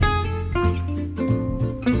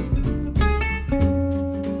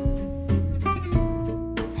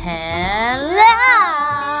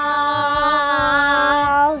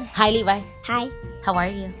Hi, Levi. Hi. How are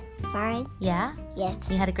you? Fine. Yeah?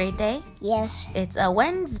 Yes. You had a great day? Yes. It's a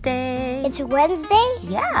Wednesday. It's Wednesday?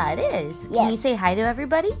 Yeah, it is. Yes. Can you say hi to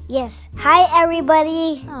everybody? Yes. Hi,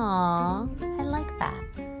 everybody. Aw, I like that.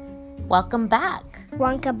 Welcome back.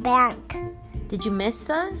 Welcome back. Did you miss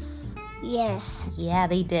us? Yes. Yeah,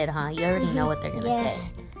 they did, huh? You already know what they're going to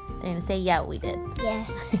Yes. say. They're going to say, yeah, we did.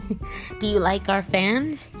 Yes. Do you like our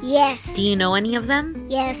fans? Yes. Do you know any of them?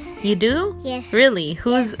 Yes. You do? Yes. Really?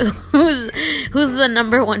 Who's the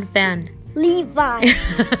number one fan? Levi.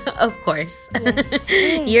 Of course. Yes.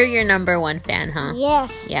 You're your number one fan, huh?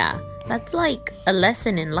 Yes. Yeah. That's like a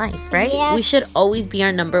lesson in life, right? Yes. We should always be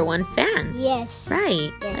our number one fan. Yes.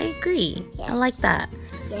 Right. Yes. I agree. I Yes. like that.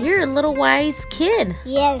 Yes. You're a little wise kid.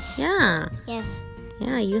 Yes. Yeah. Yes.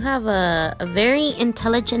 Yeah, you have a very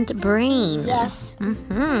intelligent brain. Yes.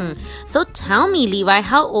 Mm-hmm. So tell me, Levi,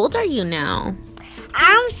 how old are you now?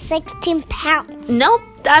 I'm 16 pounds. Nope,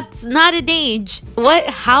 that's not an age. What?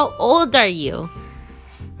 How old are you?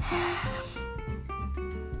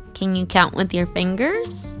 Can you count with your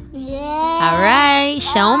fingers? Yes. All right,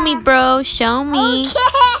 show me, bro. Show me. Okay.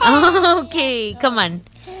 Okay, come on.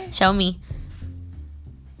 Show me.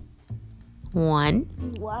 1,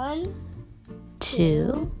 1,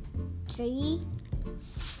 2, 3,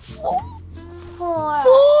 4. 4. 4.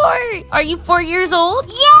 Are you 4 years old?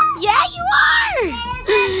 Yeah. Yeah, you are.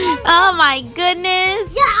 Oh my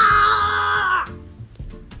goodness. Yeah.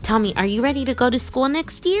 Tell me, are you ready to go to school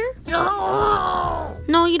next year? No.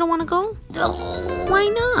 No, you don't want to go? No. Why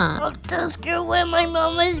not? I'm too scared when my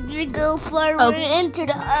mom is gonna go far Okay. into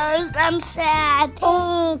the house. I'm sad.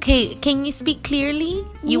 Oh, okay. Can you speak clearly?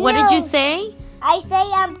 What did you No. say? I say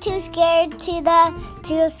I'm too scared to the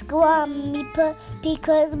school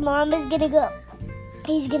because mom is gonna go.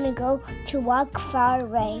 He's gonna go to walk far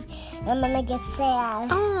away. I'm gonna get sad.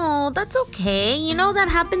 Oh, that's okay. You know that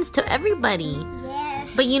happens to everybody. Yes.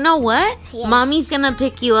 But you know what? Yes. Mommy's gonna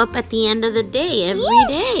pick you up at the end of the day every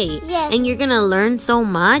day. Yes. And you're gonna learn so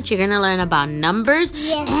much. You're gonna learn about numbers.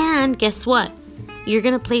 Yes. And guess what? You're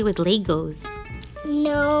gonna play with Legos.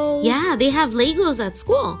 No. Yeah, they have Legos at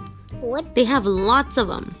school. What? They have lots of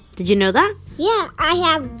them. Did you know that? Yeah, I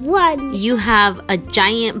have one. You have a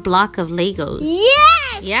giant block of Legos.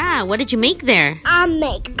 Yes. Yeah, what did you make there? I'll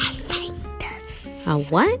make a scientist. A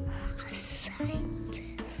what? A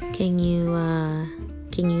scientist. Can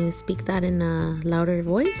you speak that in a louder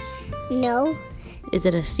voice? No. Is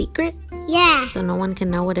it a secret Yeah. so no one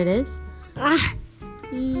can know what it is?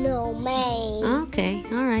 No, man. Okay,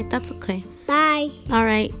 all right, that's okay. Bye. All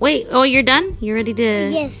right. Wait, oh, you're done? You ready to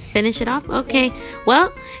Yes. finish it off? Okay.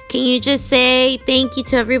 Well, can you just say thank you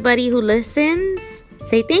to everybody who listens?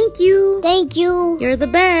 Say thank you. Thank you. You're the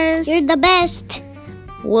best. You're the best.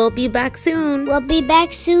 We'll be back soon. We'll be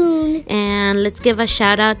back soon. And let's give a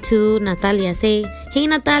shout out to Natalia. Say, hey,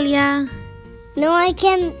 Natalia. No, I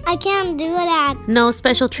can't do that. No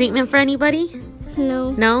special treatment for anybody?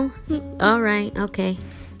 No. No? All right. Okay.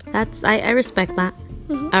 I respect that.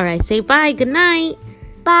 All right. Say bye. Good night.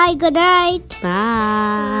 Bye. Good night.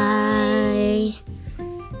 Bye.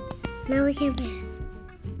 Now we can finish.